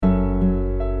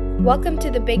Welcome to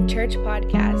the Big Church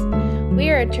Podcast. We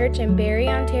are a church in Barrie,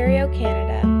 Ontario,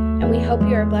 Canada, and we hope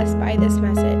you are blessed by this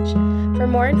message. For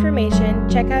more information,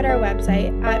 check out our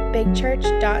website at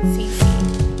bigchurch.cc.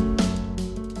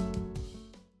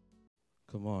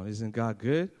 Come on, isn't God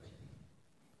good?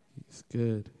 He's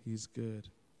good. He's good.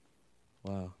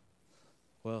 Wow.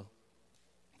 Well,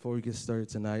 before we get started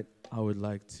tonight, I would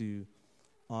like to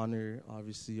honor,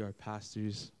 obviously, our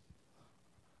pastors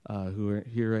who are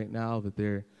here right now, but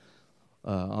they're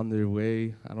on their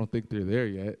way. I don't think they're there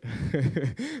yet.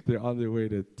 They're on their way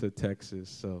to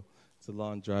Texas, so it's a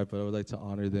long drive, but I would like to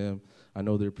honor them. I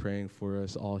know they're praying for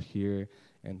us all here,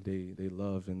 and they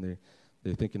love, and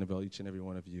they're thinking about each and every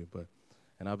one of you.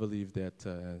 And I believe that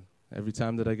every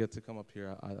time that I get to come up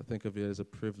here, I think of it as a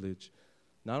privilege,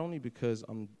 not only because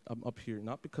I'm up here,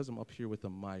 not because I'm up here with a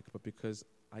mic, but because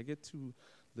I get to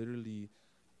literally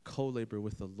co-labor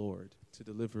with the Lord to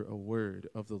deliver a word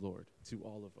of the Lord to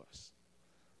all of us.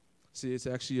 See, it's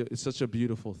such a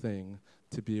beautiful thing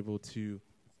to be able to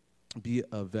be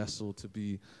a vessel, to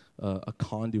be a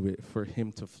conduit for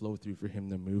Him to flow through, for Him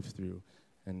to move through.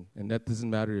 And that doesn't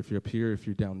matter if you're up here, if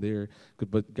you're down there,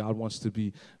 but God wants to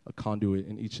be a conduit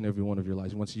in each and every one of your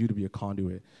lives. He wants you to be a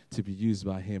conduit to be used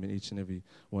by Him in each and every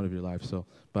one of your lives.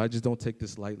 But I just don't take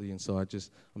this lightly, and so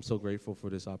I'm so grateful for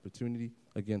this opportunity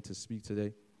again to speak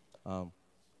today.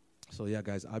 So yeah,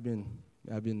 guys, I've been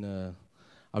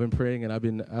praying and I've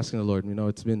been asking the Lord. You know,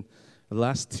 it's been the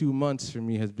last 2 months for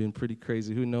me has been pretty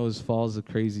crazy. Who knows? Fall's a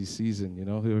crazy season. You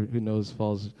know, who knows?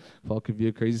 Fall could be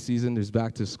a crazy season. There's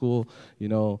back to school. You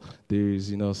know,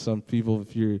 there's some people.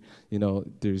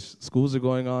 There's schools are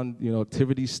going on.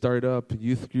 Activities start up.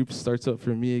 Youth groups starts up for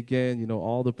me again.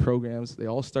 All the programs they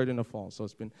all start in the fall. So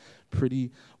it's been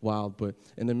pretty wild. But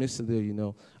in the midst of it,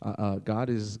 God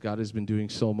has been doing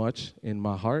so much in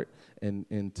my heart,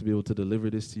 and to be able to deliver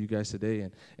this to you guys today.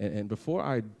 And before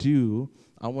I do,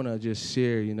 I want to just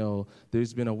share,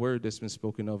 there's been a word that's been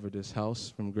spoken over this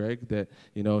house from Greg that,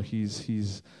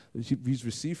 he's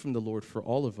received from the Lord for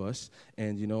all of us.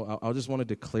 And, I just want to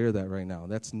declare that right now.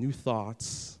 That's new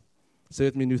thoughts. Say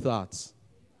with me, new thoughts.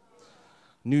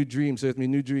 New dreams. Say with me,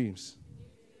 new dreams.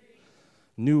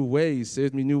 New ways. Say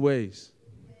with me, new ways.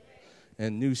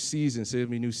 And new season. Say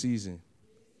with me, new season.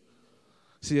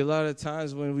 See, a lot of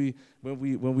times when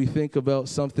we think about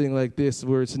something like this,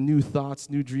 where it's new thoughts,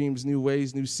 new dreams, new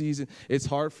ways, new season, it's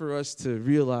hard for us to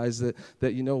realize that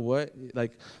you know what,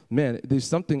 like, man, there's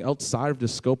something outside of the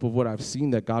scope of what I've seen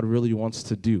that God really wants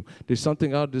to do. There's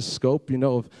something out of the scope,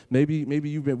 of maybe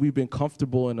we've been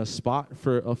comfortable in a spot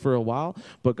for a while,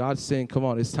 but God's saying, come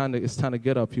on, it's time to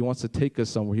get up. He wants to take us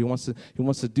somewhere. He wants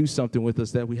to do something with us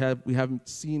that we haven't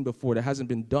seen before, that hasn't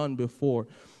been done before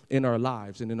in our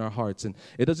lives and in our hearts. And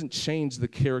it doesn't change the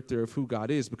character of who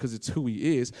God is, because it's who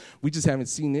He is. We just haven't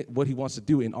seen what He wants to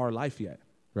do in our life yet,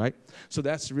 right? So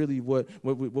that's really what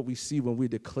we see when we're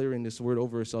declaring this word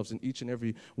over ourselves in each and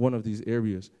every one of these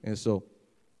areas. And so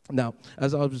now,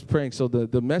 as I was praying, so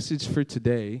the message for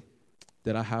today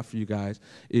that I have for you guys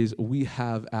is we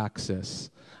have access,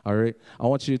 all right? I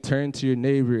want you to turn to your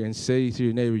neighbor and say to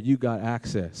your neighbor, you got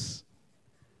access.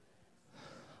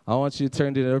 I want you to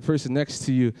turn to the other person next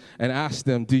to you and ask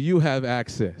them, do you have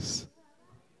access?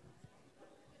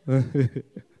 All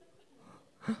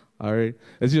right.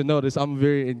 As you notice, I'm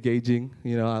very engaging.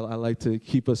 I like to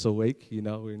keep us awake. There's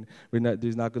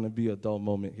not going to be a dull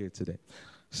moment here today.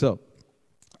 So,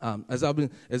 as I've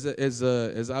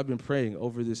been praying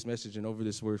over this message and over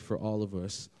this word for all of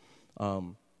us,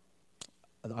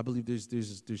 I believe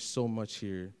there's so much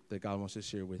here that God wants to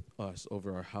share with us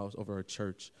over our house, over our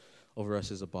church, over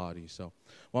us as a body. So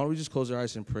why don't we just close our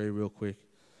eyes and pray real quick,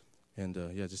 and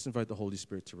just invite the Holy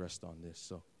Spirit to rest on this.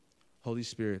 So Holy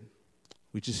Spirit,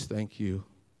 we just thank you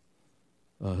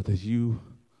that you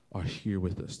are here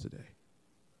with us today.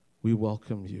 We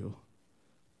welcome you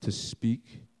to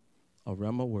speak a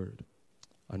Rhema word,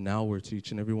 a now word to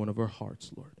each and every one of our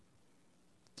hearts, Lord.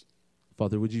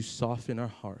 Father, would you soften our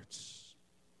hearts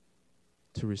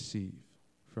to receive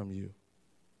from you?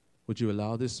 Would you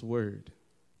allow this word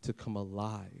to come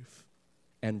alive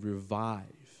and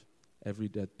revive every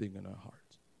dead thing in our heart?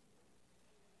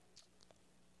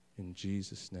 In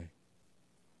Jesus' name.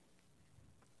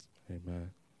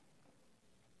 Amen.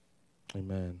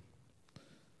 Amen.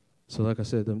 So like I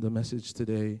said, the message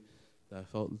today that I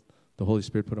felt the Holy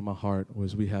Spirit put in my heart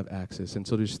was we have access. And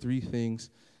so there's 3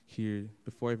 things here,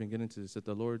 before I even get into this, that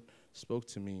the Lord spoke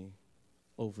to me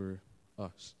over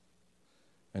us.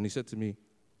 And He said to me,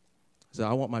 So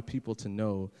I want my people to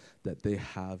know that they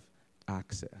have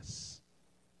access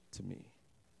to me.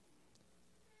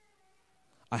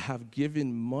 I have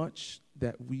given much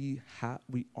that we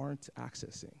aren't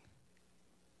accessing.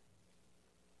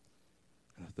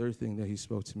 And the third thing that he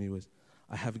spoke to me was,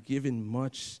 I have given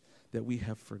much that we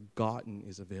have forgotten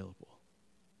is available.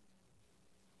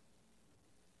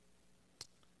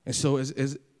 And so as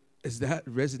that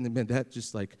resonated, man, that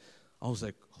just like, I was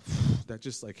like, that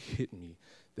just like hit me.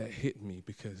 That hit me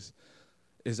because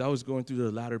as I was going through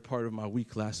the latter part of my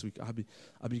week last week,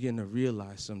 I began to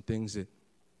realize some things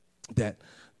that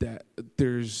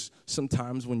there's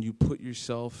sometimes when you put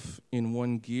yourself in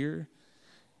one gear,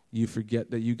 you forget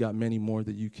that you got many more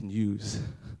that you can use.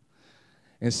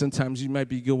 And sometimes you might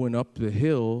be going up the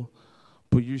hill,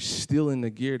 but you're still in the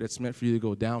gear that's meant for you to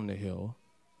go down the hill.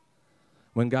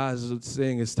 When God is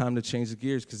saying it's time to change the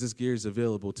gears because this gear is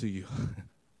available to you.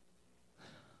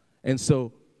 And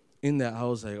so in that, I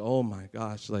was like, oh my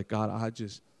gosh, like God,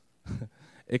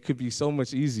 it could be so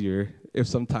much easier if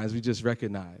sometimes we just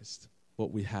recognized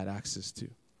what we had access to.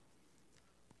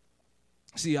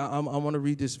 See, I want to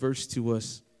read this verse to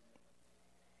us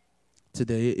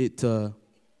today. It's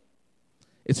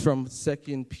from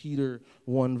 2 Peter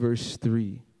 1, verse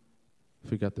 3.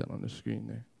 If we got that on the screen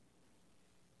there.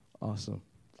 Awesome.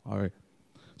 All right.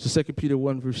 So 2 Peter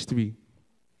 1, verse 3.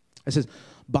 It says,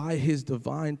 by his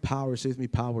divine power, say with me,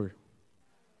 power.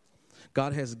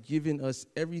 God has given us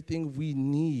everything we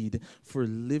need for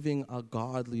living a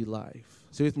godly life.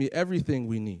 Say with me, everything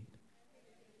we need.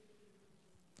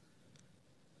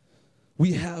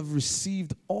 We have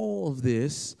received all of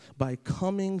this by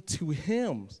coming to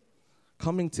him,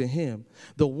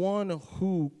 the one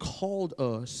who called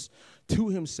us to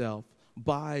himself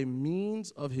by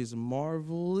means of his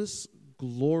marvelous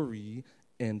glory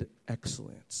and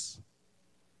excellence.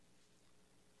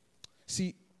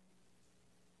 See,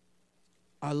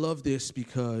 I love this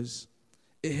because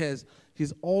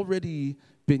he's already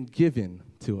been given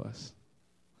to us.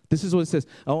 This is what it says.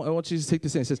 I want you to take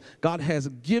this in. It says, God has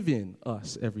given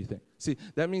us everything. See,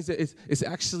 that means that it's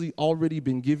actually already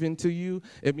been given to you.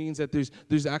 It means that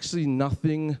there's actually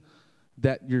nothing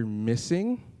that you're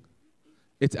missing.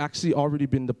 It's actually already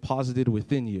been deposited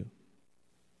within you.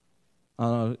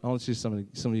 I want you some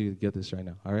of you to get this right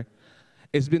now, all right?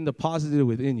 It's been deposited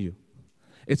within you.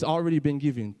 It's already been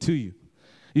given to you.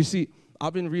 You see,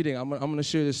 I've been reading. I'm going to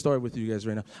share this story with you guys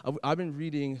right now. I've been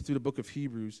reading through the book of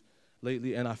Hebrews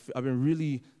lately, and I've been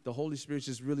really, the Holy Spirit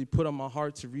just really put on my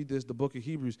heart to read the book of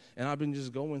Hebrews, and I've been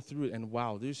just going through it, and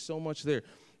wow, there's so much there.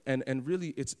 And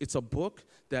really, it's a book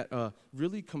that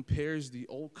really compares the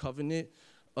old covenant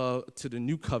to the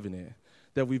new covenant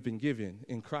that we've been given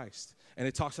in Christ. And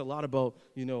it talks a lot about,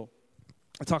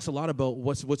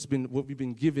 what we've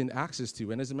been given access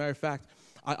to. And as a matter of fact,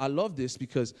 I love this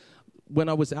because when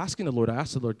I was asking the Lord, I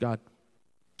asked the Lord, God,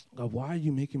 why are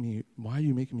you making me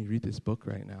read this book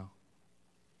right now?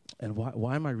 And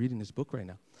why am I reading this book right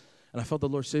now? And I felt the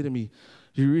Lord say to me,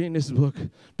 you're reading this book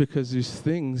because there's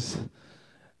things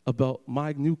about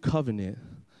my new covenant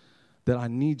that I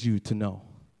need you to know.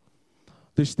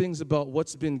 There's things about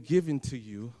what's been given to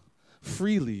you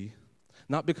freely,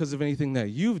 not because of anything that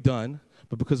you've done,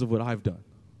 but because of what I've done.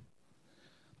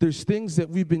 There's things that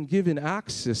we've been given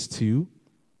access to,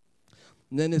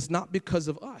 and then it's not because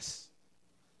of us.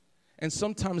 And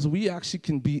sometimes we actually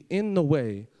can be in the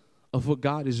way of what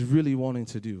God is really wanting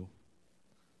to do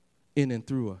in and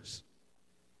through us.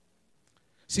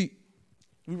 See,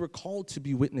 we were called to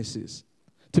be witnesses.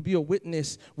 To be a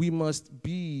witness, we must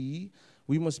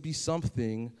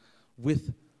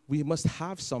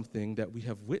have something that we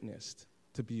have witnessed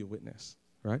to be a witness,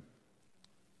 right?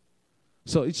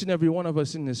 So each and every one of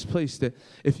us in this place, that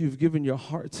if you've given your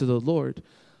heart to the Lord,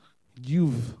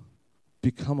 you've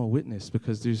become a witness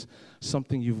because there's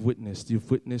something you've witnessed.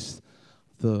 You've witnessed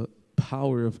the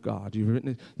power of God.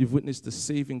 You've witnessed the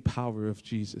saving power of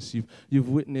Jesus. You've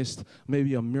witnessed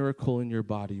maybe a miracle in your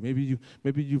body. Maybe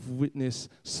you've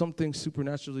witnessed something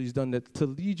supernatural He's done that to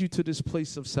lead you to this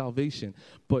place of salvation.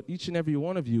 But each and every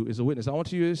one of you is a witness. I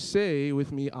want you to say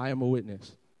with me, I am a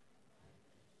witness.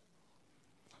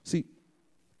 See,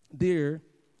 there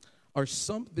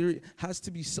has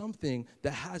to be something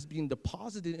that has been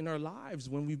deposited in our lives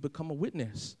when we become a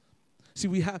witness. See,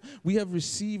 we have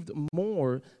received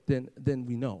more than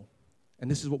we know.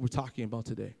 And this is what we're talking about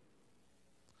today.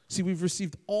 See, we've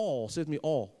received all, say with me,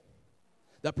 all,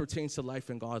 that pertains to life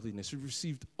and godliness. We've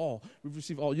received all. We've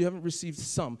received all. You haven't received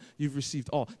some. You've received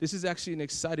all. This is actually an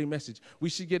exciting message. We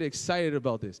should get excited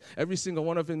about this. Every single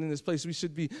one of them in this place, we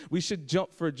should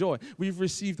jump for joy. We've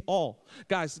received all.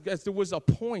 Guys, there was a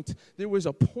point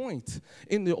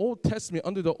in the Old Testament,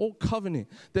 under the Old Covenant,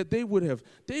 that they would have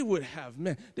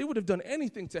done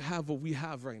anything to have what we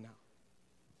have right now.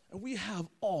 And we have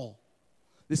all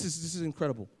This is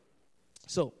incredible.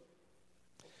 So,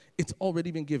 it's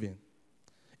already been given.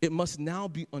 It must now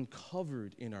be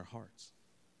uncovered in our hearts.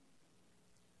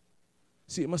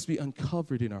 See, it must be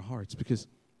uncovered in our hearts because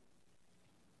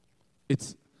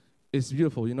it's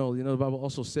beautiful. The Bible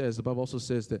also says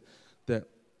that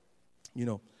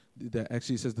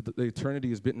actually says that the eternity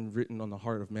has been written on the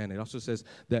heart of man. It also says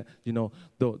that,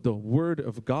 the word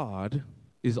of God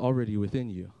is already within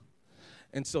you.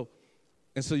 And so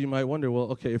you might wonder,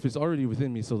 well, okay, if it's already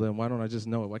within me, so then why don't I just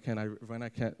know it? Why can't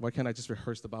I just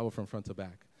rehearse the Bible from front to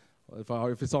back?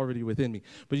 If it's already within me.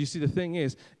 But you see, the thing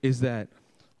is that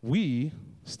we,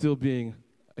 still being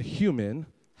a human,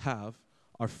 have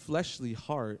our fleshly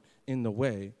heart in the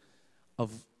way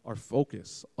of our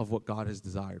focus of what God has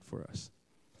desired for us.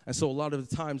 And so a lot of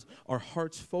the times, our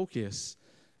heart's focus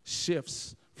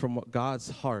shifts from what God's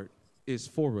heart is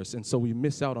for us, and so we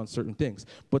miss out on certain things.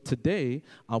 But today,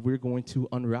 we're going to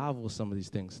unravel some of these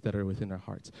things that are within our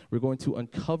hearts. We're going to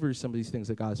uncover some of these things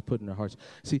that God has put in our hearts.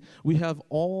 See, we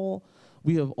all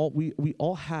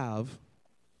have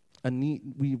a need.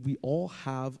 We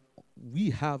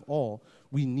have all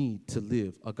we need to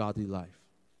live a godly life.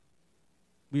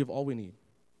 We have all we need.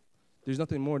 There's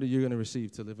nothing more that you're going to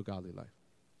receive to live a godly life.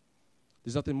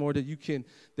 There's nothing more that you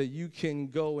can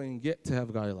go and get to have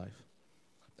a godly life.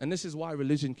 And this is why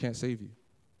religion can't save you.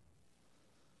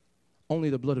 Only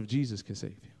the blood of Jesus can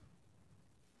save you.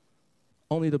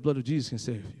 Only the blood of Jesus can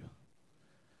save you.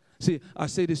 See, I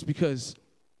say this because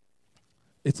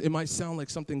it might sound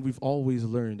like something we've always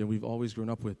learned and we've always grown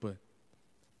up with, but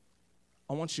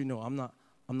I want you to know I'm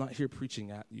not here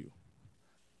preaching at you.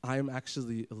 I am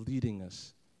actually leading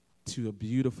us to a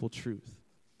beautiful truth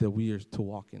that we are to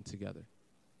walk in together.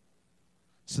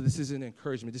 So this is an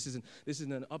encouragement. This is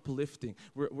an uplifting.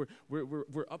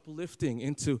 We're uplifting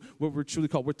into what we're truly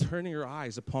called. We're turning our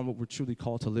eyes upon what we're truly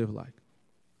called to live like.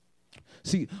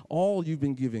 See, all you've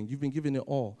been given it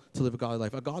all to live a godly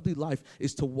life. A godly life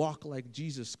is to walk like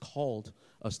Jesus called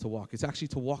us to walk. It's actually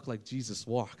to walk like Jesus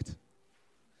walked.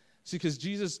 See, because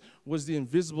Jesus was the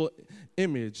invisible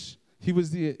image. He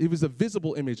was the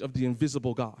visible image of the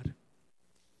invisible God.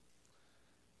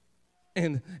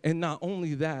 And not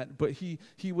only that, but he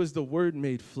was the Word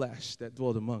made flesh that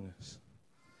dwelled among us.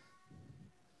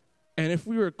 And if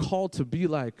we were called to be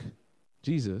like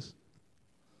Jesus,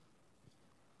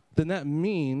 then that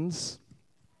means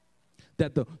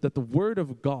that the Word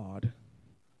of God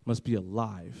must be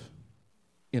alive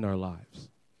in our lives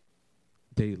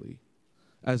daily,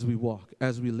 as we walk,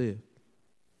 as we live.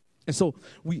 And so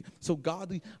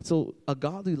a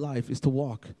godly life is to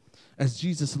walk as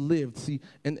Jesus lived. See,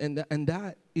 and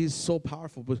that is so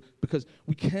powerful, because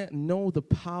we can't know the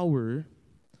power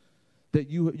that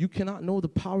you cannot know the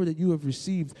power that you have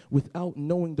received without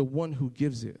knowing the one who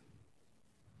gives it.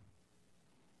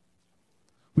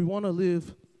 We want to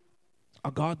live a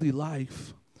godly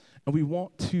life, and we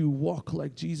want to walk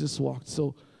like Jesus walked.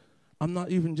 So I'm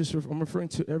not even just I'm referring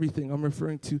to everything. I'm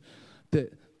referring to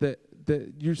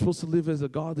that you're supposed to live as a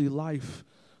godly life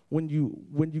when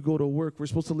you go to work. We're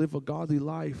supposed to live a godly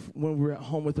life when we're at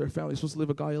home with our family. We're supposed to live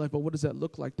a godly life, but what does that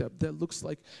look like? That looks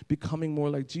like becoming more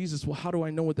like Jesus. Well, how do I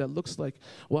know what that looks like?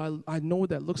 Well, I know what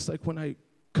that looks like when I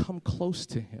come close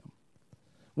to him,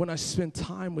 when I spend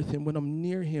time with him, when I'm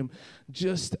near him,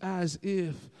 just as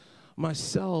if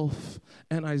myself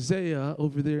and Isaiah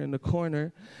over there in the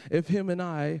corner, if him and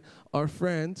I are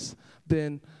friends,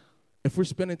 then if we're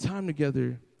spending time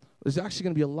together, there's actually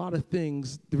going to be a lot of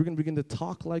things that we're going to begin to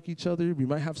talk like each other. We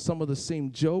might have some of the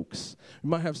same jokes. We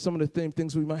might have some of the same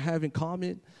things we might have in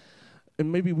common.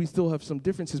 And maybe we still have some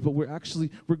differences, but we're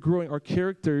growing. Our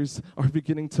characters are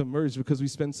beginning to merge because we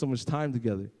spend so much time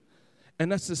together.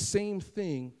 And that's the same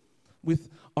thing with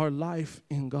our life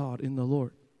in God, in the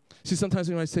Lord. See, sometimes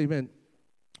we might say, man,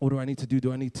 what do I need to do?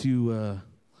 Do I need to,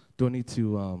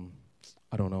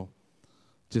 I don't know,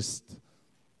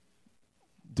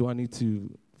 do I need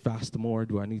to fast more?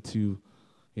 Do I need to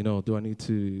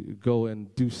go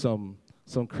and do some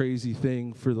crazy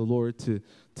thing for the Lord to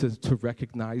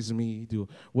recognize me?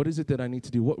 What is it that I need to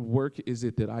do? What work is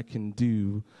it that I can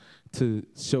do to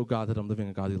show God that I'm living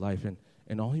a godly life?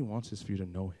 And all he wants is for you to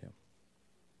know him.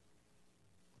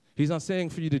 He's not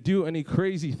saying for you to do any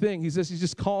crazy thing. He's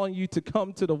just calling you to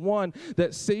come to the one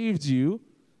that saved you,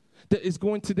 that is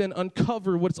going to then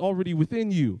uncover what's already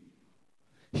within you.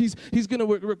 He's going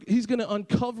to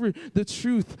uncover the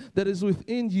truth that is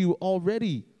within you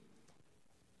already.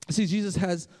 See, Jesus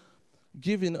has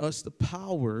given us the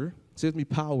power, say with me,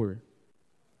 power,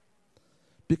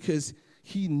 because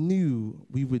he knew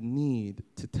we would need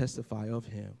to testify of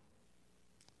him.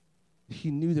 He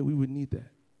knew that we would need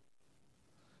that.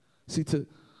 See,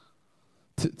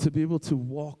 To be able to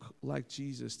walk like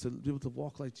Jesus, to be able to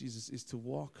walk like Jesus is to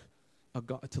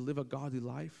live a godly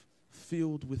life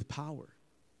filled with power.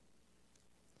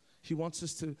 He wants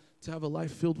us to have a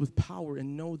life filled with power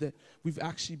and know that we've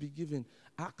actually been given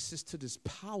access to this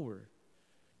power.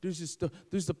 There's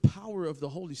the power of the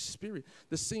Holy Spirit.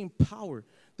 The same power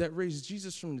that raised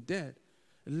Jesus from the dead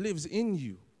lives in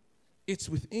you. It's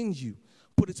within you,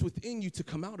 but it's within you to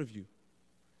come out of you.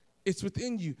 It's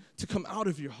within you to come out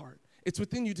of your heart. It's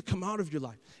within you to come out of your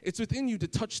life. It's within you to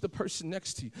touch the person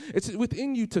next to you. It's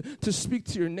within you to speak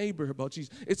to your neighbor about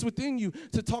Jesus. It's within you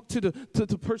to talk to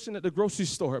the person at the grocery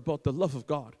store about the love of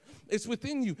God. It's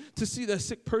within you to see that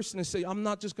sick person and say, I'm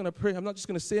not just going to pray. I'm not just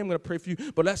going to say I'm going to pray for you,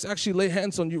 but let's actually lay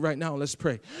hands on you right now and let's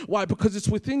pray. Why? Because it's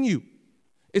within you.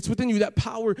 It's within you. That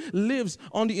power lives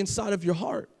on the inside of your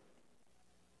heart.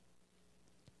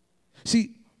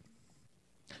 See,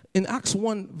 in Acts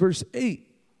 1, verse 8,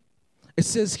 it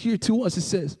says here to us, it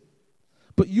says,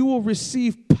 but you will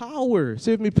receive power.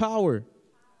 Say with me, power.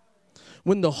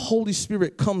 When the Holy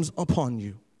Spirit comes upon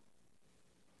you.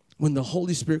 When the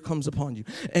Holy Spirit comes upon you.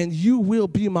 And you will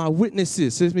be my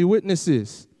witnesses. Say with me,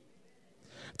 witnesses.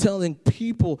 Telling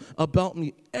people about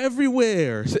me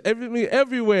everywhere. Say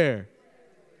everywhere.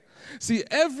 See,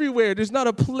 everywhere, there's not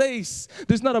a place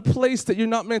that you're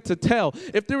not meant to tell.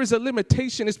 If there is a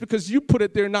limitation, it's because you put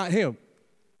it there, not him.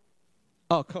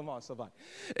 Oh, come on, somebody.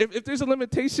 If there's a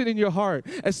limitation in your heart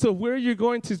as to where you're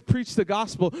going to preach the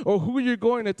gospel or who you're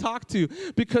going to talk to,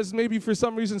 because maybe for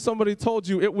some reason somebody told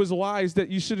you it was wise that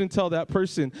you shouldn't tell that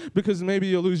person because maybe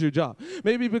you'll lose your job.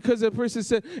 Maybe because that person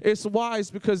said it's wise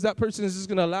because that person is just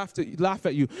going to laugh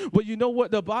at you. But you know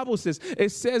what the Bible says?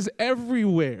 It says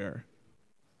everywhere.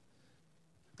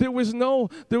 There was no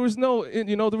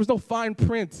fine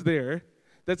print there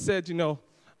that said,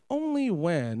 only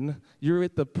when you're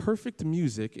at the perfect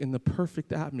music in the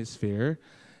perfect atmosphere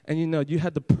and, you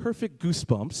had the perfect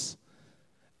goosebumps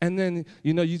and then,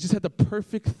 you just had the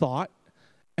perfect thought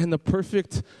and the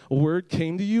perfect word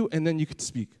came to you and then you could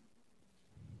speak.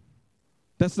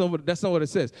 That's not what it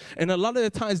says. And a lot of the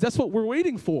times that's what we're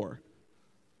waiting for.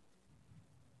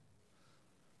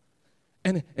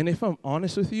 And if I'm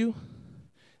honest with you,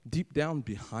 deep down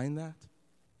behind that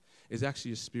is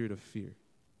actually a spirit of fear.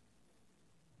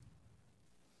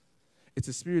 It's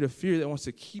a spirit of fear that wants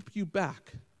to keep you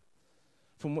back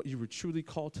from what you were truly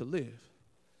called to live.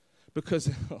 Because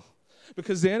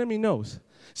the enemy knows.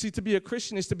 See, to be a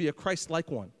Christian is to be a Christ-like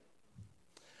one.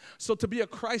 So to be a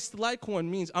Christ-like one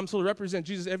means I'm supposed to represent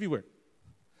Jesus everywhere.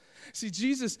 See,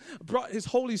 Jesus brought his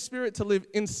Holy Spirit to live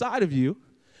inside of you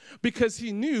because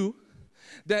he knew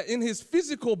that in his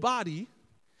physical body,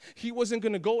 he wasn't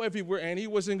going to go everywhere and he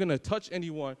wasn't going to touch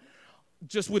anyone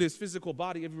just with his physical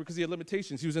body everywhere because he had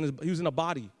limitations. He was in a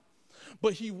body.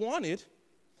 But he wanted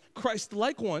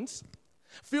Christ-like ones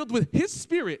filled with his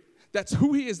spirit. That's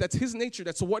who he is. That's his nature.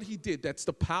 That's what he did. That's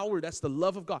the power. That's the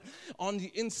love of God on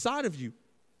the inside of you.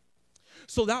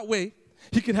 So that way,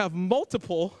 he could have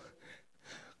multiple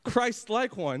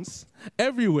Christ-like ones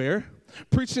everywhere,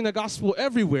 preaching the gospel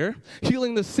everywhere,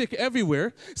 healing the sick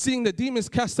everywhere, seeing the demons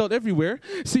cast out everywhere.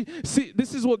 See,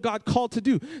 this is what God called to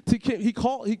do. He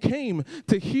came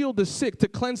to heal the sick, to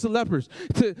cleanse the lepers,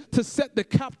 to set the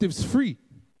captives free.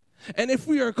 And if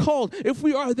we are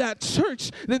that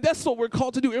church, then that's what we're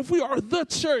called to do. If we are the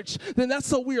church, then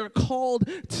that's what we are called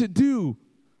to do.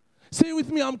 Say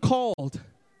with me, I'm called.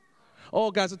 Oh,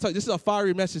 guys, I'll tell you, this is a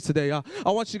fiery message today. I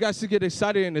want you guys to get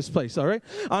excited in this place, all right?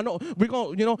 I know we're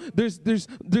going to,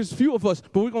 there's few of us,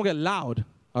 but we're going to get loud,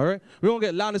 all right? We're going to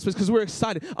get loud in this place because we're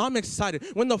excited. I'm excited.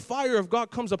 When the fire of God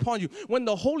comes upon you, when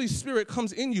the Holy Spirit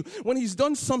comes in you, when he's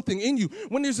done something in you,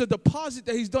 when there's a deposit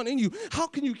that he's done in you, how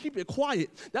can you keep it quiet?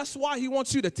 That's why he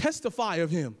wants you to testify of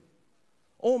him.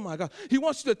 Oh, my God. He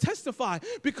wants you to testify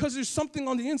because there's something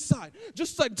on the inside.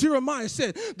 Just like Jeremiah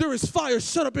said, there is fire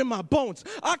shut up in my bones.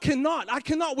 I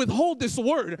cannot withhold this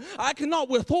word. I cannot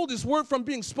withhold this word from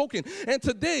being spoken. And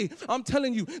today, I'm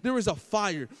telling you, there is a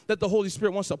fire that the Holy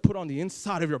Spirit wants to put on the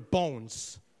inside of your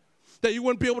bones that you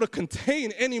wouldn't be able to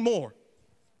contain anymore.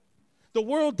 The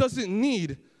world doesn't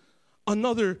need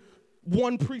another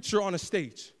one preacher on a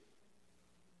stage.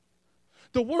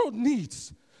 The world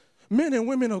needs men and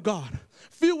women of God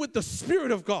filled with the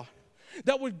Spirit of God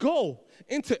that would go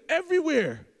into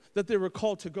everywhere that they were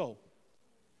called to go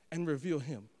and reveal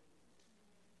him.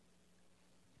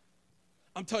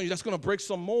 I'm telling you, that's going to break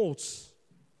some molds.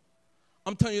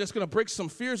 I'm telling you, that's going to break some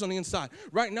fears on the inside.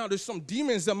 Right now, there's some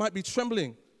demons that might be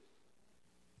trembling.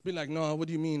 Be like, no, what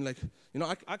do you mean? Like,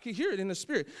 I can hear it in the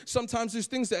spirit. Sometimes there's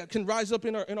things that can rise up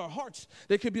in our hearts.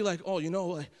 They could be like, oh,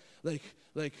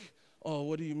 oh,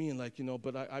 what do you mean? Like,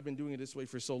 but I've been doing it this way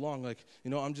for so long. Like,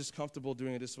 I'm just comfortable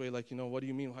doing it this way. Like, what do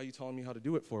you mean? How are you telling me how to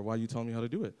do it for? Why are you telling me how to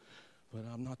do it? But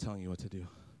I'm not telling you what to do.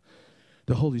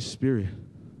 The Holy Spirit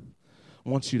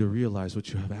wants you to realize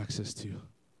what you have access to.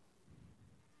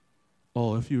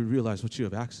 Oh, if you realize what you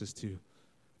have access to,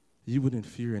 you wouldn't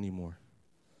fear anymore.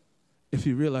 If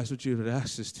you realize what you have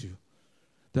access to,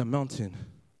 that mountain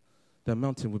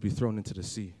would be thrown into the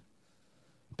sea.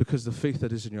 Because the faith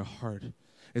that is in your heart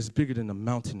is bigger than the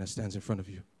mountain that stands in front of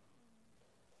you.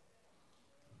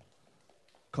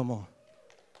 Come on.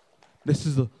 This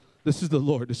is the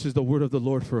Lord. This is the word of the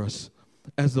Lord for us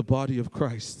as the body of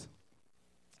Christ.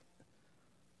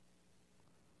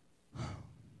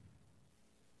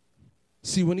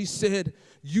 See, when he said,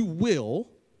 you will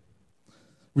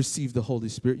receive the Holy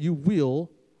Spirit,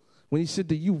 when he said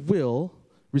that you will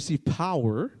receive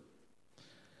power,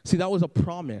 see, that was a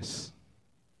promise.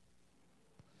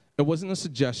 It wasn't a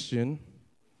suggestion.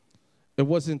 It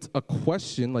wasn't a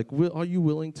question like, are you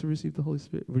willing to receive the Holy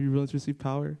Spirit? Were you willing to receive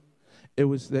power? It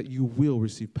was that you will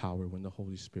receive power when the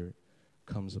Holy Spirit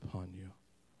comes upon you.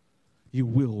 You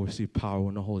will receive power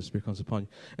when the Holy Spirit comes upon you.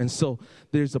 And so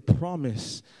there's a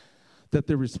promise that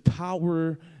there is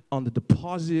power on the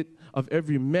deposit of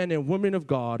every man and woman of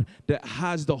God that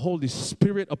has the Holy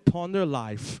Spirit upon their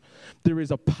life. There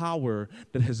is a power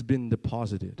that has been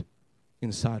deposited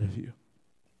inside of you.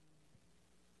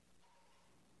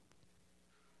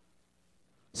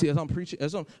 See, as I'm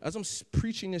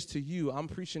preaching this to you, I'm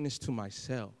preaching this to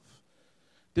myself.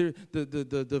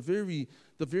 The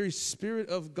very Spirit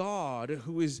of God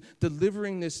who is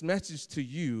delivering this message to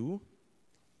you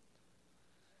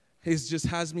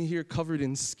has me here covered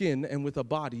in skin and with a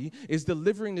body, is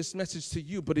delivering this message to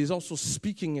you, but is also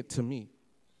speaking it to me.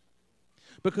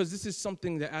 Because this is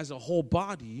something that as a whole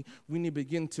body, we need to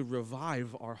begin to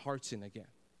revive our hearts in again.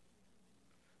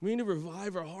 We need to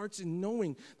revive our hearts in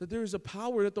knowing that there is a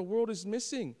power that the world is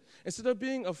missing. Instead of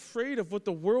being afraid of what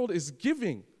the world is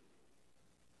giving,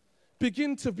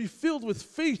 begin to be filled with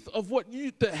faith of what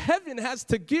the heaven has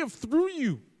to give through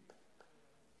you.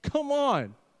 Come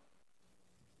on.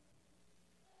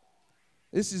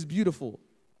 This is beautiful.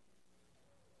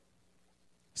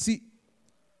 See,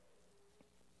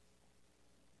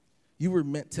 you were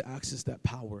meant to access that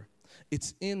power.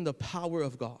 It's in the power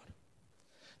of God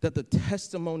that the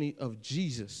testimony of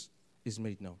Jesus is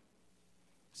made known.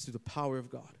 It's through the power of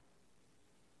God.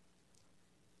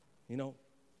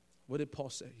 What did Paul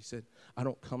say? He said, I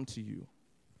don't come to you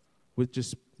with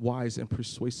just wise and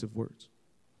persuasive words,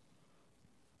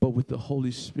 but with the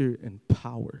Holy Spirit and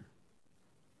power.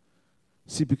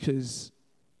 See, because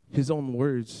his own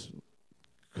words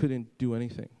couldn't do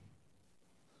anything.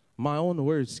 My own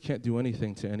words can't do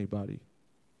anything to anybody.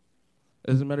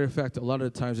 As a matter of fact, a lot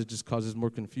of the times it just causes more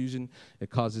confusion. It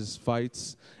causes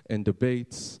fights and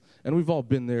debates. And we've all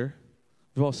been there.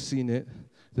 We've all seen it.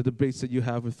 The debates that you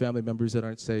have with family members that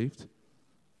aren't saved.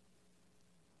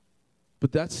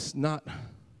 But that's not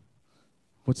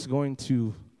what's going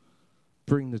to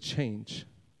bring the change.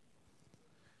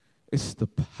 It's the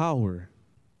power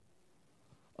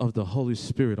of the Holy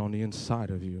Spirit on the inside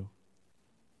of you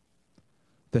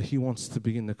that he wants to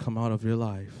begin to come out of your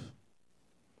life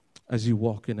as you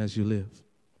walk and as you live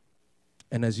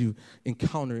and as you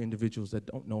encounter individuals that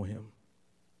don't know him.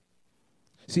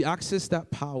 See, access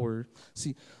that power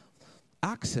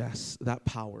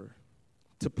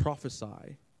to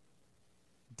prophesy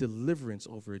deliverance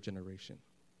over a generation.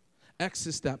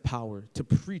 Access that power to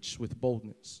preach with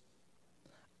boldness.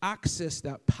 Access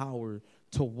that power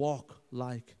to walk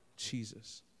like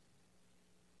Jesus.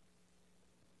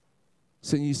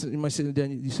 So you might say to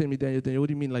Daniel, Daniel, what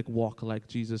do you mean like walk like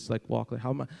Jesus? Like walk like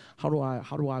how do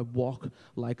I walk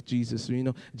like Jesus?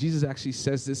 Jesus actually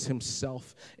says this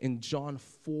himself in John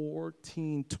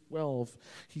 14:12.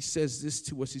 He says this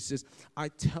to us. He says, I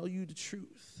tell you the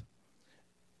truth.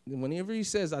 And whenever he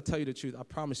says, I tell you the truth, I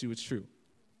promise you it's true.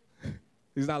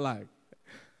 He's not lying.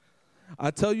 I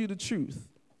tell you the truth.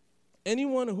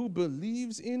 Anyone who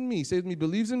believes in me, say with me,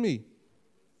 believes in me,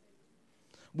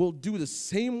 will do the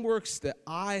same works that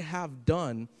I have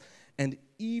done and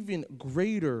even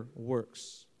greater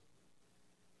works.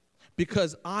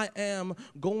 Because I am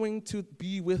going to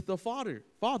be with the Father.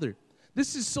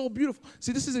 This is so beautiful.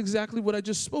 See, this is exactly what I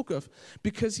just spoke of.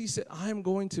 Because he said, I am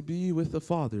going to be with the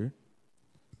Father.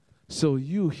 So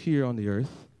you here on the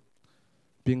earth,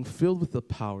 being filled with the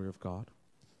power of God,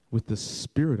 with the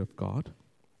Spirit of God,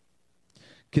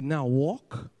 can now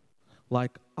walk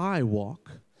like I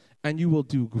walk, and you will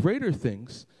do greater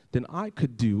things than I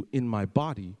could do in my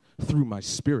body through my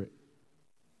spirit.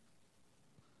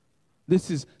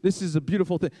 This is a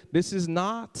beautiful thing. This is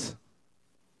not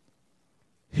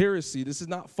heresy. This is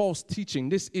not false teaching.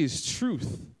 This is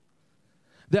truth.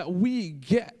 That we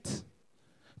get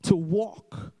to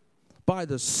walk by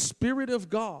the Spirit of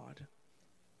God.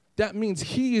 That means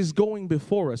He is going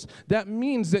before us. That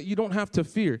means that you don't have to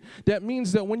fear. That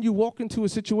means that when you walk into a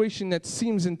situation that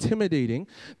seems intimidating,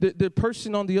 the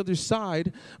person on the other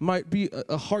side might be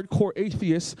a hardcore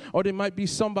atheist, or they might be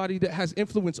somebody that has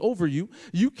influence over you.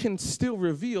 You can still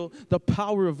reveal the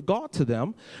power of God to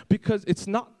them, because it's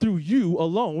not through you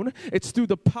alone. It's through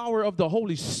the power of the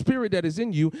Holy Spirit that is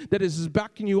in you, that is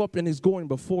backing you up and is going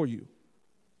before you.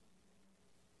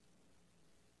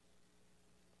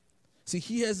 See,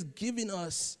 He has given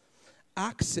us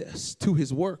access to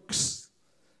His works,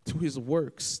 to His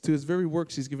very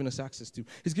works He's given us access to.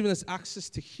 He's given us access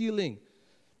to healing,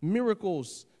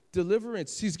 miracles,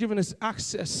 deliverance. He's given us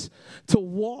access to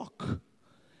walk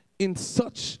in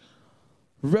such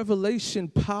revelation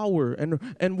power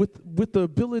and with the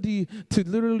ability to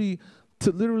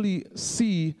literally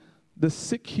see the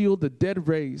sick healed, the dead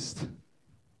raised.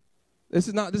 This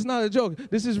is not a joke.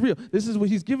 This is real. This is what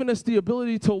He's given us, the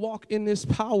ability to walk in this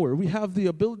power. We have the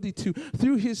ability to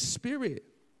through His Spirit.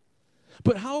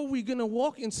 But how are we going to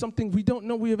walk in something we don't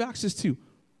know we have access to,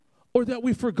 or that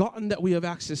we've forgotten that we have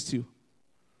access to,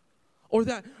 or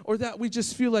that we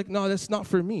just feel like, no, that's not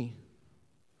for me?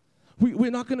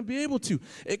 We're not going to be able to.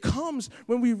 It comes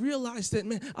when we realize that,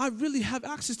 man, I really have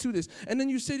access to this. And then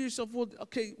you say to yourself, well,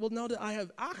 now that I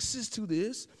have access to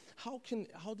this, how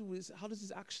does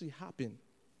this actually happen?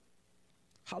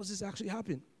 How does this actually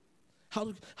happen? How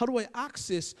do I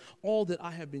access all that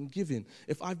I have been given?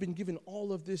 If I've been given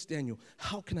all of this, Daniel,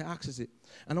 how can I access it?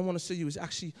 And I want to say to you, it's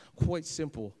actually quite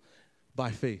simple. By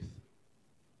faith.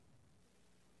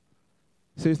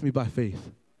 Say with me, by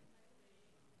faith.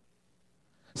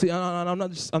 See, I'm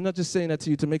not just saying that to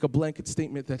you to make a blanket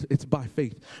statement that it's by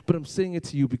faith, but I'm saying it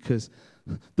to you because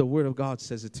the Word of God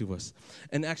says it to us.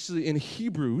 And actually in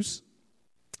Hebrews,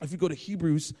 if you go to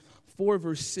Hebrews 4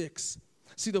 verse 6,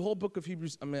 see the whole book of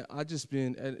Hebrews,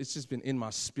 it's just been in my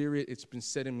spirit. It's been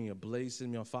setting me ablaze,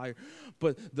 setting me on fire.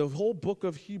 But the whole book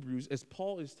of Hebrews, as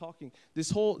Paul is talking, this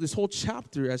whole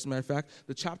chapter, as a matter of fact,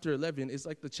 the chapter 11 is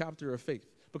like the chapter of faith.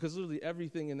 Because literally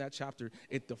everything in that chapter,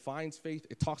 it defines faith.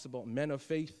 It talks about men of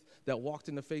faith that walked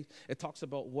in the faith. It talks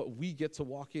about what we get to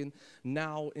walk in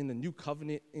now in the new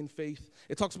covenant in faith.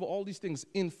 It talks about all these things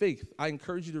in faith. I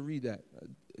encourage you to read that,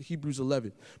 Hebrews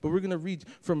 11. But we're going to read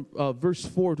from verse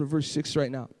 4 to verse 6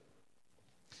 right now.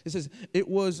 It says, it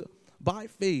was by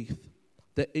faith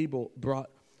that Abel brought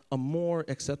a more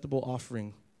acceptable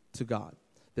offering to God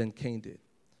than Cain did.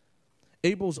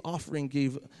 Abel's offering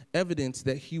gave evidence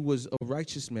that he was a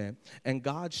righteous man, and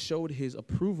God showed His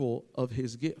approval of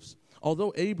his gifts.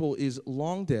 Although Abel is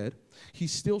long dead, he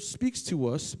still speaks to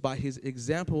us by his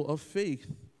example of faith.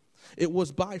 It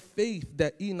was by faith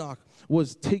that Enoch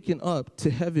was taken up to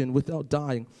heaven without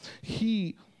dying.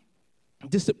 He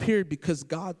disappeared because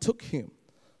God took him.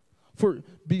 For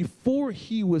before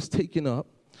he was taken up,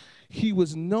 he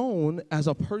was known as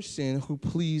a person who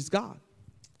pleased God.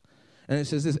 And it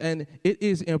says this, and it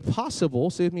is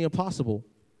impossible, say with me, impossible,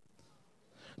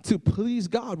 to please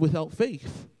God without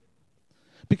faith.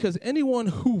 Because anyone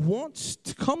who wants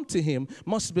to come to Him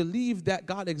must believe that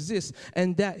God exists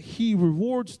and that He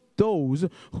rewards those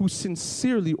who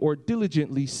sincerely or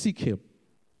diligently seek Him.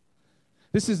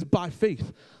 This is by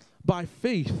faith. By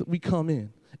faith we come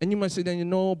in. And you might say, then you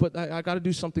know, but I got to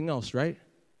do something else, right?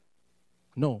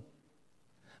 No.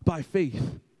 By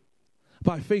faith.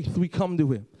 By faith, we come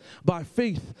to Him. By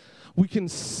faith, we can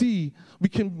see, we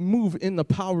can move in the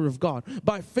power of God.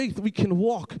 By faith, we can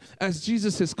walk as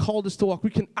Jesus has called us to walk.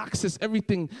 We can access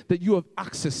everything that you have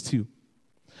access to.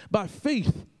 By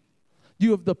faith, you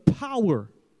have the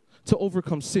power to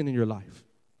overcome sin in your life.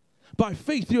 By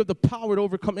faith, you have the power to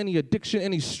overcome any addiction,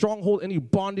 any stronghold, any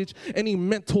bondage, any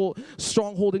mental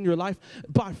stronghold in your life.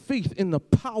 By faith in the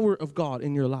power of God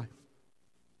in your life.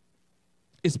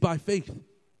 It's by faith.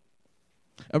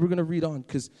 And we're going to read on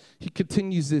because he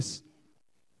continues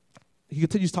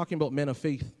talking about men of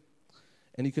faith.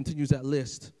 And he continues that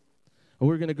list. And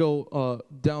we're going to go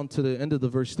down to the end of the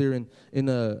verse there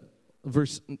in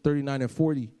verse 39 and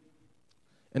 40.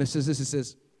 And it says this, it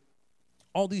says,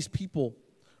 all these people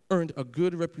earned a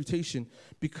good reputation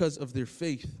because of their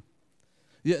faith.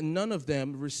 Yet none of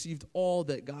them received all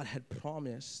that God had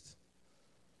promised.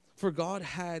 For God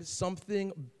had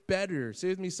something better. Say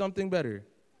with me, something better.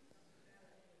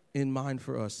 In mind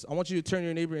for us. I want you to turn to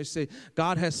your neighbor and say,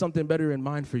 God has something better in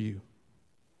mind for you.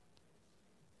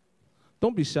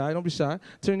 Don't be shy. Don't be shy.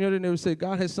 Turn to your other neighbor and say,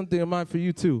 God has something in mind for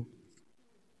you too.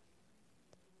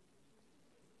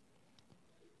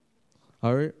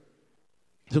 All right.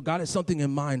 So God has something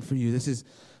in mind for you. This is,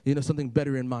 something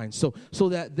better in mind. So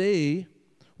that they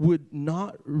would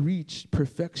not reach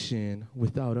perfection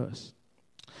without us.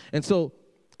 And so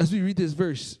as we read this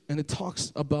verse, and it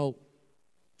talks about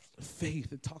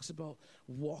faith, it talks about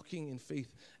walking in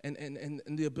faith and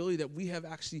the ability that we have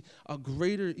actually a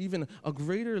greater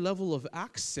level of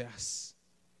access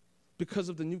because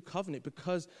of the new covenant,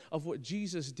 because of what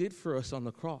Jesus did for us on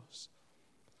the cross.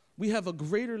 We have a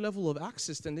greater level of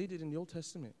access than they did in the Old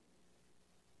Testament.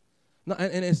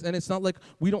 And it's not like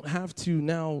we don't have to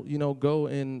now, go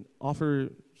and offer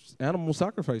animal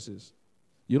sacrifices.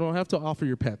 You don't have to offer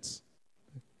your pets.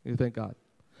 Thank God.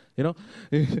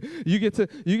 You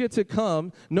get to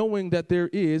come knowing that there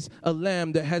is a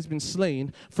lamb that has been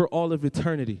slain for all of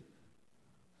eternity.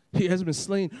 He has been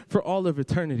slain for all of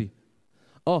eternity.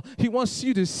 Oh, he wants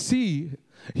you to see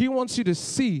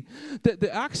that the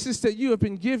access that you have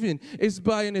been given is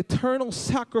by an eternal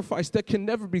sacrifice that can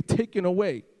never be taken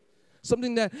away.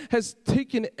 Something that has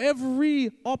taken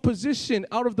every opposition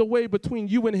out of the way between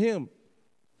you and him.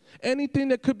 Anything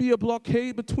that could be a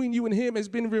blockade between you and him has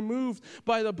been removed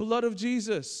by the blood of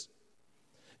Jesus.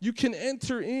 You can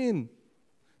enter in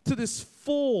to this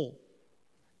full,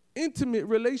 intimate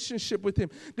relationship with him,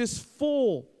 this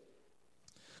full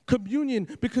communion,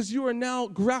 because you are now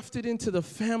grafted into the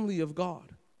family of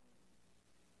God.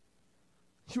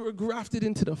 You are grafted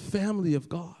into the family of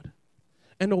God.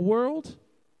 And the world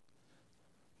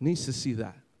needs to see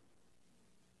that.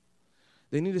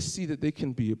 They need to see that they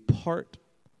can be a part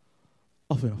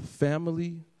of a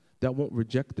family that won't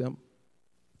reject them,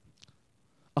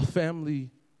 a family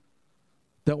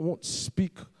that won't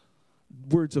speak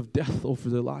words of death over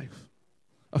their life,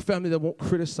 a family that won't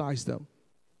criticize them,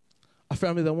 a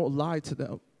family that won't lie to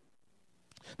them,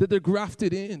 that they're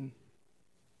grafted in,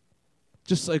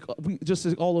 just like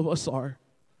all of us are.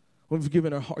 When we've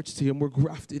given our hearts to him, we're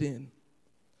grafted in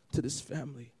to this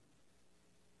family.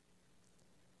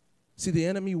 See, the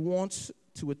enemy wants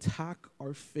to attack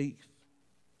our faith.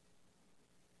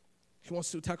 He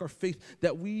wants to attack our faith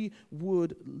that we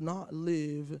would not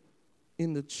live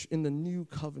in the new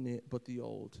covenant but the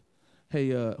old. Hey,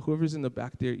 whoever's in the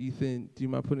back there, Ethan, do you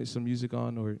mind putting some music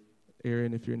on? Or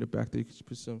Aaron, if you're in the back there, could you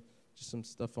put some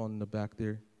stuff on in the back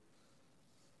there?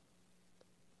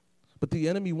 But the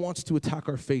enemy wants to attack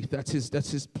our faith. That's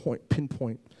his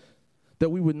pinpoint. That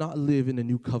we would not live in the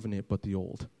new covenant but the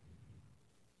old.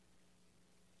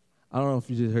 I don't know if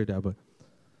you just heard that, but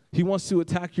he wants to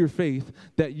attack your faith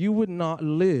that you would not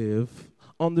live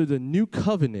under the new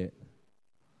covenant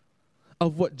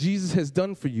of what Jesus has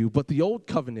done for you, but the old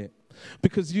covenant.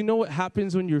 Because you know what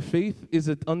happens when your faith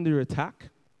is under attack?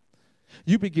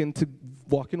 You begin to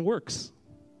walk in works.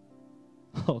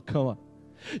 Oh, come on.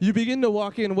 You begin to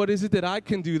walk in, what is it that I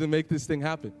can do to make this thing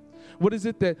happen? What is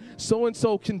it that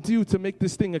so-and-so can do to make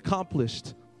this thing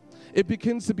accomplished? It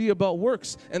begins to be about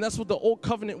works, and that's what the old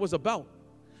covenant was about.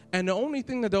 And the only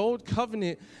thing that the old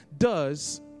covenant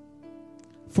does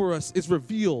for us is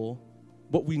reveal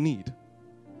what we need,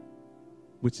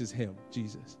 which is him,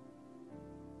 Jesus.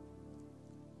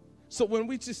 So when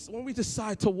we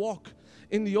decide to walk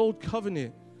in the old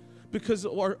covenant, because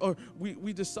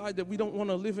we decide that we don't want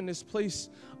to live in this place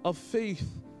of faith,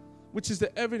 which is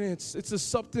the evidence, it's the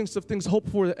substance of things hoped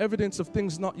for, the evidence of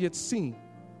things not yet seen.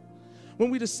 When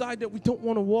we decide that we don't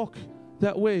want to walk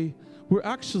that way, we're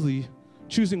actually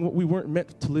choosing what we weren't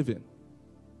meant to live in.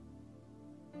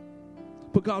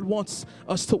 But God wants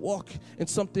us to walk in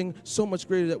something so much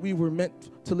greater that we were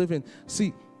meant to live in.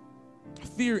 See,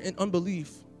 fear and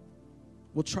unbelief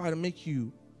will try to make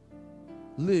you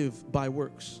live by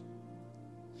works.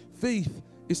 Faith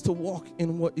is to walk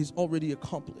in what is already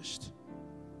accomplished.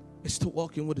 It's to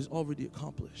walk in what is already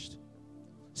accomplished.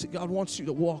 See, God wants you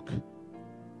to walk.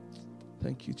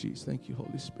 Thank you, Jesus. Thank you,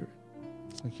 Holy Spirit.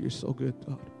 Thank you. You're so good,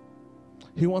 God.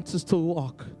 He wants us to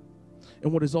walk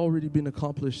in what has already been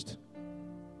accomplished.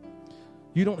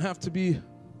 You don't have to be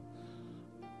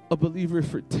a believer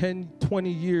for 10, 20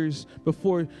 years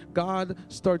before God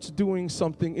starts doing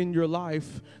something in your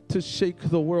life to shake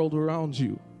the world around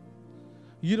you.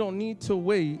 You don't need to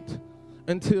wait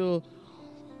until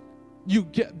you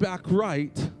get back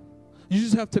right. You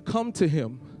just have to come to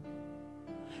him.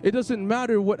 It doesn't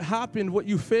matter what happened, what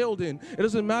you failed in. It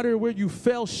doesn't matter where you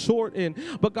fell short in.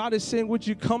 But God is saying, would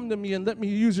you come to me and let me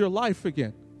use your life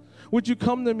again? Would you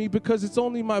come to me, because it's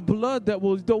only my blood that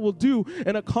will do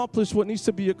and accomplish what needs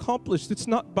to be accomplished. It's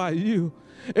not by you.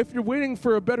 If you're waiting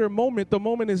for a better moment, the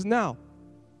moment is now.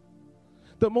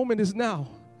 The moment is now.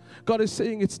 God is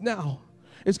saying it's now.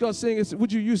 It's God saying,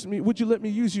 would you use me? Would you let me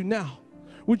use you now?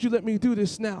 Would you let me do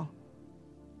this now?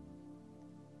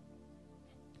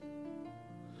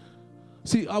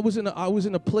 See, I was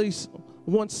in a place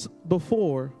once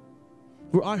before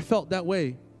where I felt that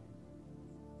way.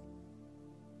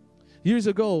 Years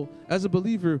ago, as a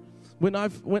believer, when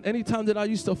any time that I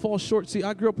used to fall short, see,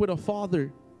 I grew up with a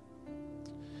father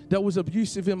that was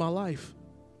abusive in my life,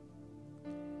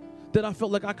 that I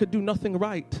felt like I could do nothing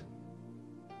right.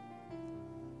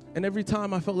 And every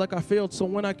time I felt like I failed. So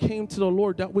when I came to the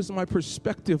Lord, that was my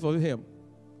perspective of Him.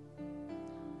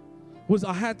 Was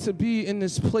I had to be in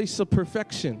this place of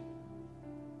perfection.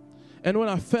 And when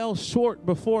I fell short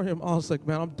before Him, I was like,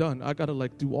 man, I'm done. I got to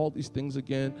do all these things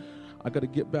again. I got to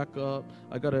get back up.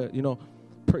 I got to,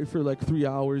 pray for 3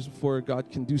 hours before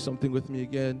God can do something with me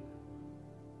again.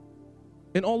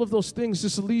 And all of those things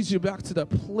just leads you back to that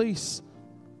place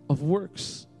of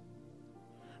works.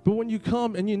 But when you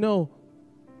come and you know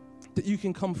that you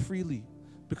can come freely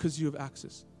because you have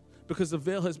access, because the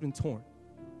veil has been torn.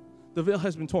 The veil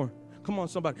has been torn. Come on,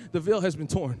 somebody. The veil has been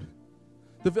torn.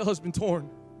 The veil has been torn.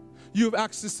 You have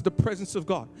access to the presence of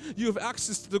God. You have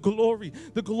access to the glory,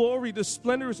 the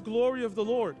splendorous glory of the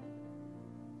Lord.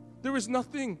 There is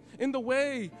nothing in the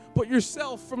way but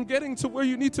yourself from getting to where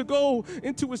you need to go,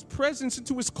 into His presence,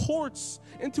 into His courts,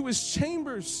 into His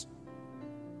chambers,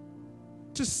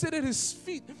 to sit at His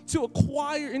feet, to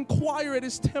inquire at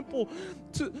His temple,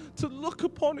 to look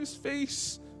upon His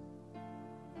face.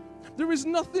 There is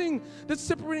nothing that's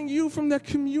separating you from that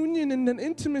communion and that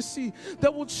intimacy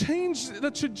that will change the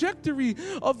trajectory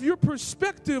of your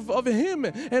perspective of Him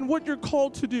and what you're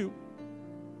called to do.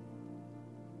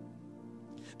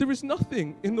 There is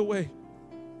nothing in the way.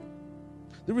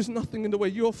 There is nothing in the way.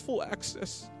 You have full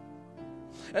access.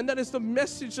 And that is the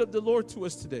message of the Lord to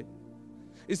us today,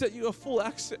 is that you have full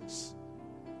access.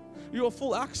 You have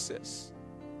full access.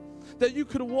 That you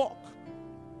could walk.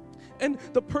 And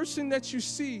the person that you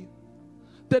see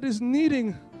that is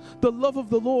needing the love of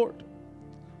the Lord,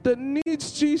 that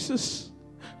needs Jesus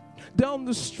down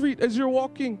the street as you're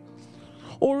walking,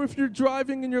 or if you're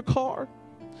driving in your car,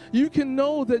 you can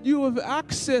know that you have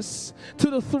access to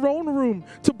the throne room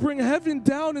to bring heaven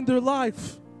down in their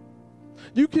life.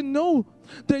 You can know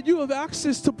that you have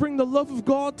access to bring the love of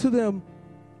God to them.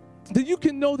 That you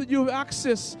can know that you have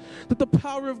access, that the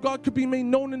power of God could be made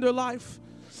known in their life.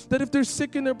 That if they're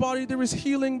sick in their body, there is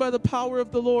healing by the power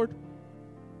of the Lord.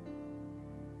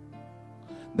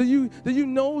 That you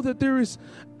know that there is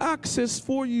access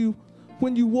for you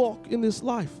when you walk in this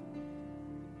life.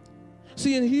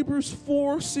 See, in Hebrews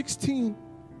 4:16,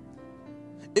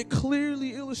 it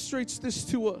clearly illustrates this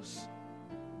to us.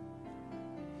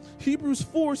 Hebrews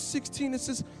 4:16, it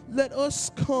says, let us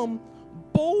come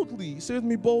boldly. Say with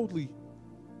me, boldly.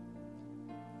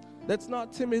 That's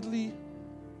not timidly.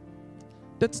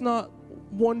 That's not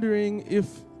wondering if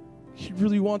He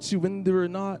really wants you in there or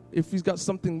not. If He's got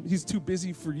something, He's too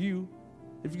busy for you.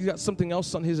 If He's got something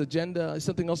else on His agenda,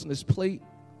 something else on His plate.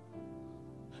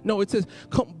 No, it says,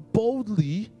 come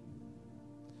boldly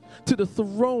to the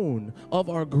throne of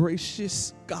our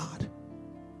gracious God.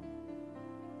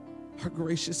 Our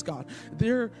gracious God.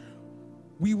 There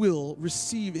we will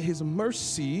receive His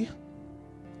mercy,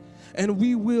 and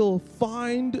we will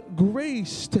find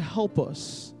grace to help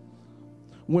us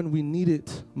when we need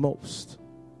it most.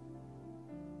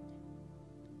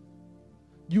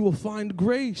 You will find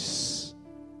grace.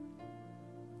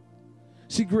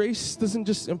 See, grace doesn't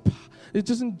just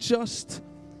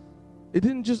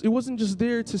it wasn't just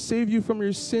there to save you from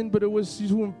your sin, but it was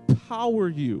to empower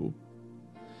you.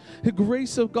 The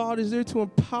grace of God is there to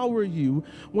empower you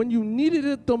when you needed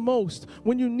it the most,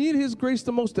 when you need His grace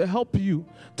the most to help you,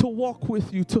 to walk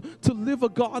with you, to live a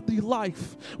godly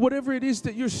life. Whatever it is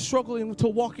that you're struggling to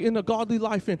walk in a godly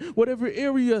life in, whatever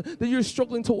area that you're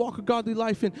struggling to walk a godly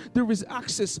life in, there is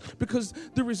access because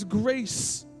there is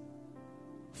grace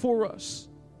for us.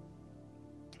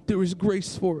 There is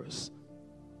grace for us.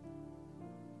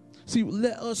 See,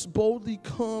 let us boldly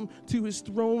come to His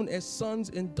throne as sons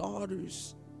and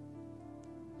daughters.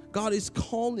 God is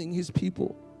calling His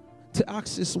people to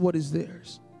access what is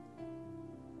theirs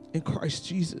in Christ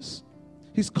Jesus.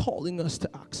 He's calling us to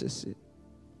access it.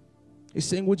 He's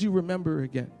saying, would you remember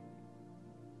again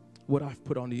what I've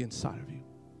put on the inside of you?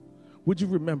 Would you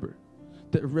remember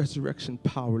that resurrection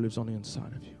power lives on the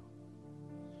inside of you?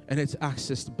 And it's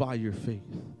accessed by your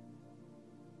faith.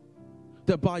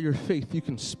 That by your faith you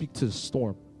can speak to the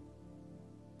storm.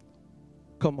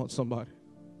 Come on, somebody.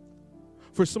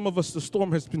 For some of us, the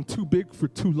storm has been too big for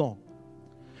too long.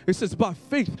 It says by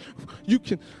faith you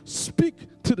can speak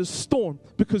to the storm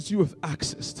because you have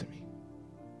access to me.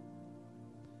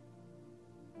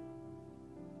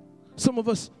 Some of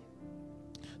us,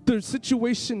 the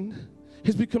situation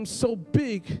has become so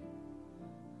big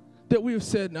that we have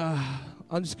said,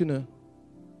 I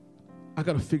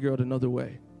got to figure out another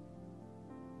way.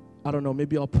 I don't know,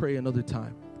 maybe I'll pray another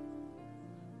time.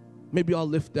 Maybe I'll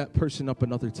lift that person up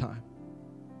another time.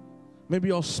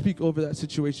 Maybe I'll speak over that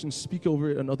situation, speak over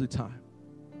it another time.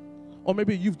 Or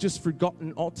maybe you've just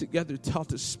forgotten altogether how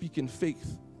to speak in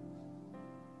faith.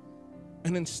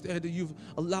 And instead, you've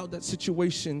allowed that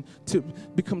situation to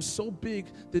become so big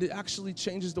that it actually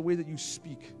changes the way that you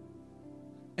speak.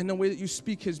 And the way that you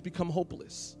speak has become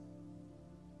hopeless.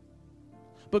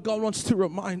 But God wants to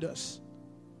remind us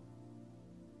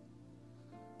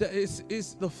that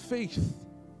it's the faith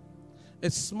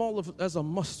as small as a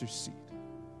mustard seed.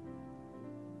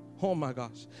 Oh my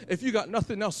gosh. If you got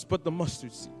nothing else but the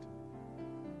mustard seed,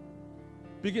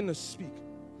 begin to speak.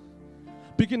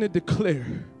 Begin to declare.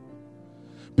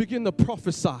 Begin to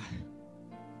prophesy.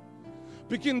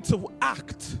 Begin to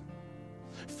act.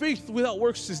 Faith without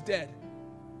works is dead.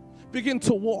 Begin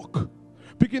to walk.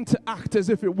 Begin to act as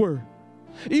if it were.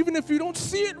 Even if you don't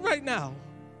see it right now,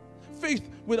 faith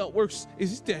without works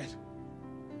is dead.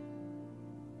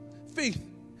 Faith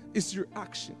is your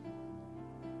action.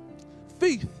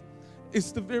 Faith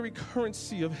is the very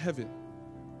currency of heaven.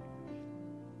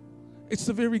 It's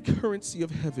the very currency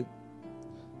of heaven.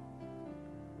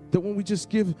 That when we just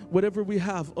give whatever we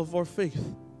have of our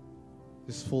faith,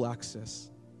 there's full access.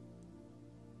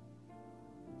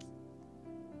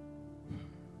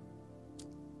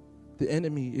 The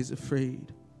enemy is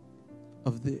afraid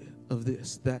of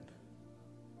this, that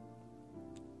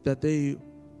they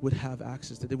would have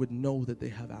access, that they would know that they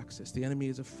have access. The enemy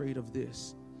is afraid of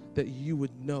this, that you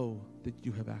would know that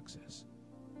you have access.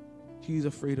 He's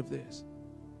afraid of this.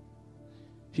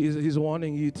 He's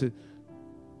wanting you to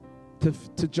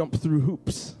jump through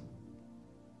hoops,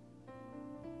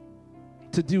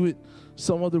 to do it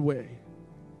some other way,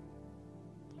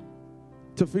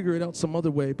 to figure it out some other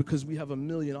way, because we have a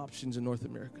million options in North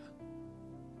America.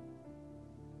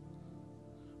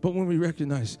 But when we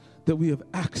recognize that we have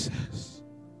access,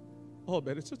 oh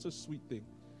man, it's such a sweet thing.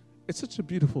 It's such a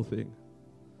beautiful thing.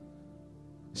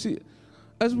 See,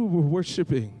 as we were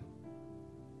worshiping,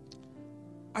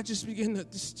 I just began to,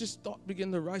 this thought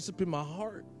began to rise up in my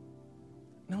heart.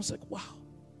 And I was like, wow,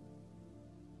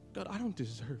 God, I don't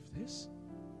deserve this.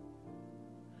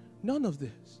 None of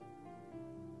this.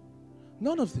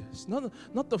 None of this.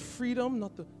 Not the freedom,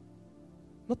 not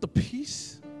the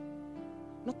peace,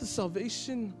 not the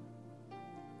salvation,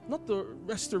 not the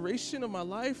restoration of my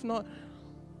life.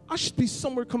 I should be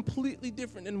somewhere completely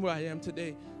different than where I am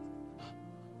today.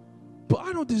 But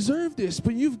I don't deserve this,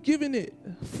 but you've given it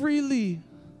freely.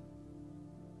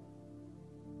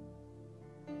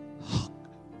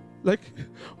 Like,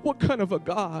 what kind of a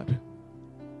God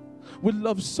would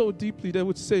love so deeply that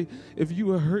would say, if you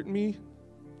hurt me,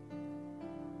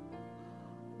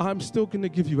 I'm still going to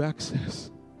give you access.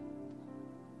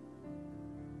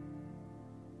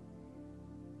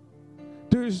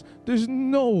 There's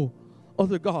no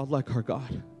other God like our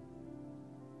God.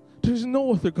 There's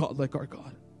no other God like our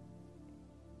God.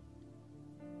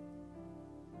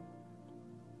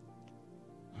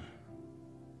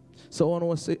 So I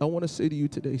want to say to you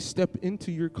today, step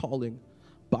into your calling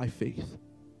by faith.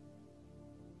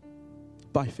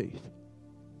 By faith.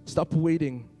 Stop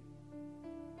waiting.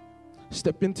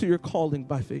 Step into your calling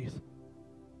by faith.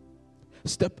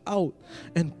 Step out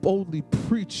and boldly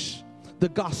preach the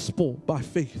gospel by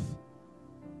faith.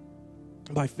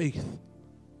 By faith.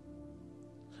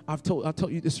 I'll tell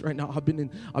you this right now. I've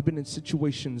been in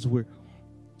situations where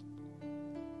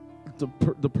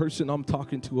the person I'm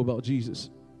talking to about Jesus,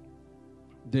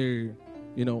 they're,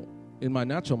 in my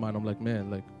natural mind, I'm like,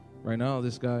 man, like right now,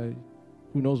 this guy,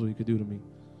 who knows what he could do to me.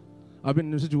 I've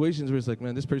been in situations where it's like,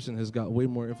 man, this person has got way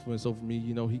more influence over me.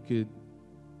 He could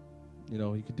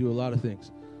do a lot of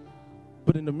things.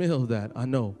 But in the middle of that, I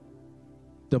know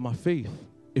that my faith,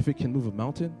 if it can move a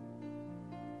mountain,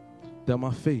 that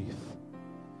my faith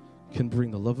can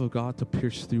bring the love of God to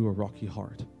pierce through a rocky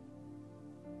heart.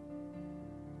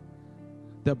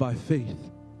 That by faith,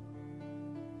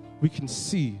 we can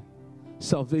see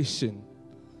salvation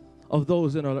of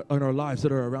those in our lives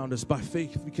that are around us. By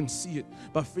faith, we can see it.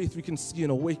 By faith, we can see an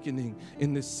awakening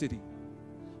in this city.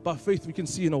 By faith, we can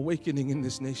see an awakening in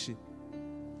this nation.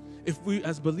 If we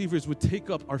as believers would take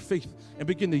up our faith and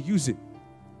begin to use it,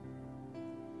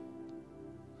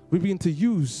 we begin to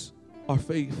use our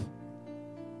faith.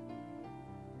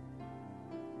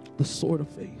 The sword of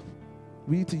faith.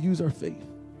 We need to use our faith.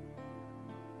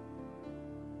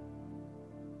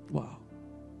 Wow.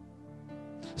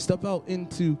 Step out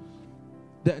into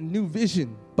that new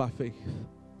vision by faith.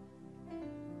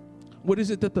 What is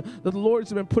it that the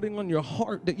Lord's been putting on your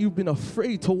heart that you've been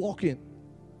afraid to walk in?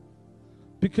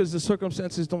 because the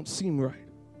circumstances don't seem right.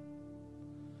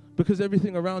 Because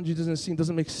everything around you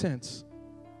doesn't make sense.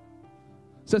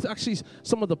 So that's actually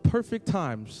some of the perfect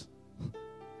times.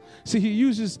 See,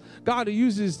 God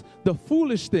uses the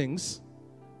foolish things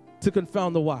to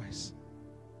confound the wise.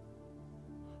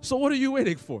 So what are you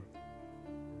waiting for?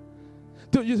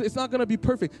 It's not going to be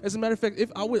perfect. As a matter of fact,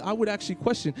 if I would actually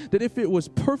question that if it was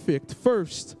perfect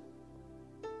first,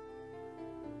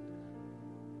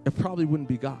 it probably wouldn't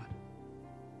be God.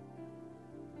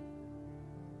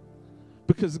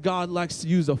 Because God likes to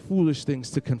use the foolish things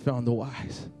to confound the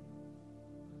wise.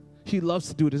 He loves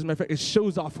to do it. As a matter of fact, it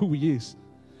shows off who He is.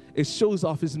 It shows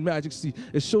off His majesty.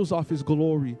 It shows off His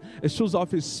glory. It shows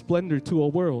off His splendor to a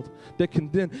world that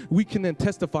we can then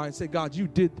testify and say, God,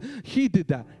 He did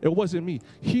that. It wasn't me.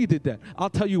 He did that. I'll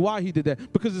tell you why He did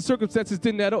that. Because the circumstances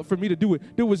didn't add up for me to do it.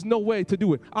 There was no way to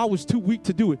do it. I was too weak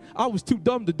to do it. I was too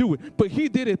dumb to do it. But He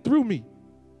did it through me.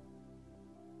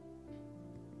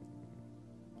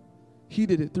 He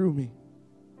did it through me.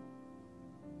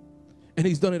 And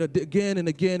He's done it again and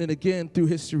again and again through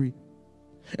history.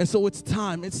 And so it's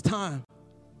time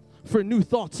for new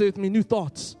thoughts. Say with me, new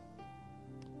thoughts.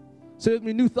 Say with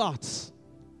me, new thoughts,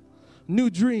 new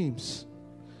dreams,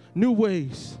 new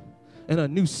ways, and a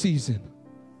new season.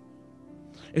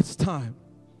 It's time.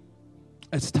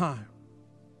 It's time.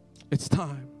 It's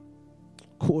time.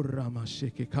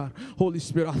 Holy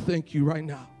Spirit, I thank you right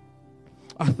now.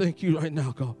 I thank you right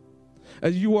now, God.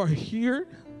 As you are here,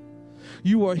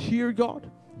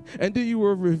 God. And that you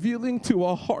are revealing to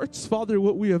our hearts, Father,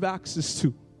 what we have access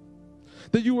to.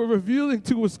 That you are revealing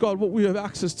to us, God, what we have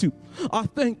access to. I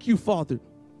thank you, Father,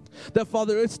 that,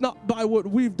 Father, it's not by what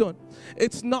we've done.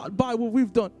 It's not by what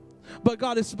we've done. But,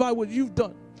 God, it's by what you've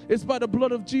done. It's by the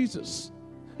blood of Jesus.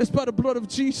 It's by the blood of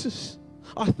Jesus.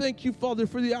 I thank you, Father,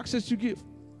 for the access you give.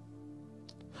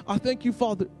 I thank you,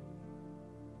 Father,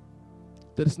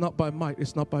 that it's not by might,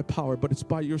 it's not by power, but it's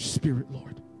by your Spirit,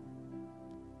 Lord.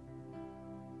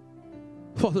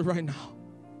 Father, right now,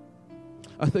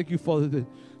 I thank you, Father, that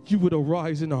you would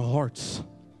arise in our hearts.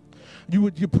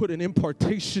 You put an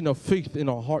impartation of faith in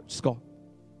our hearts, God.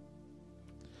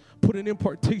 Put an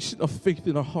impartation of faith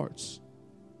in our hearts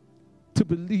to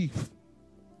believe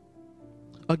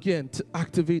again, to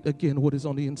activate again what is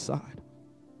on the inside.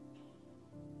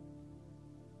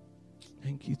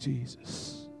 Thank you,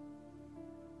 Jesus.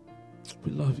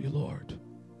 We love you, Lord.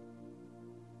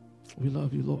 We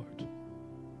love you, Lord.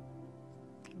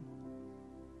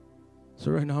 So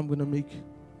right now I want to make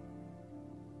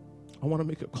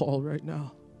a call right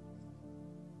now.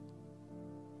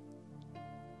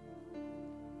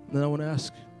 And then I want to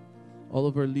ask all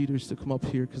of our leaders to come up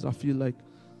here, because I feel like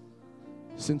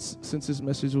since this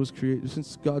message was created,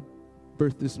 since God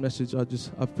birthed this message, I've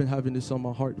been having this on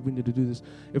my heart. We need to do this.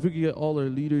 If we could get all our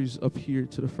leaders up here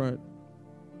to the front.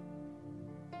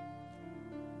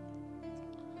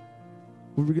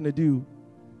 What we're going to do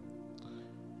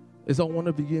is I want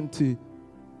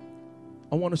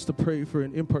us to pray for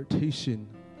an impartation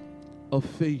of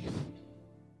faith.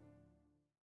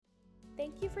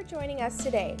 Thank you for joining us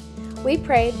today. We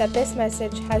pray that this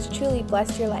message has truly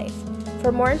blessed your life.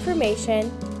 For more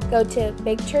information, go to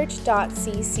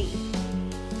bigchurch.cc.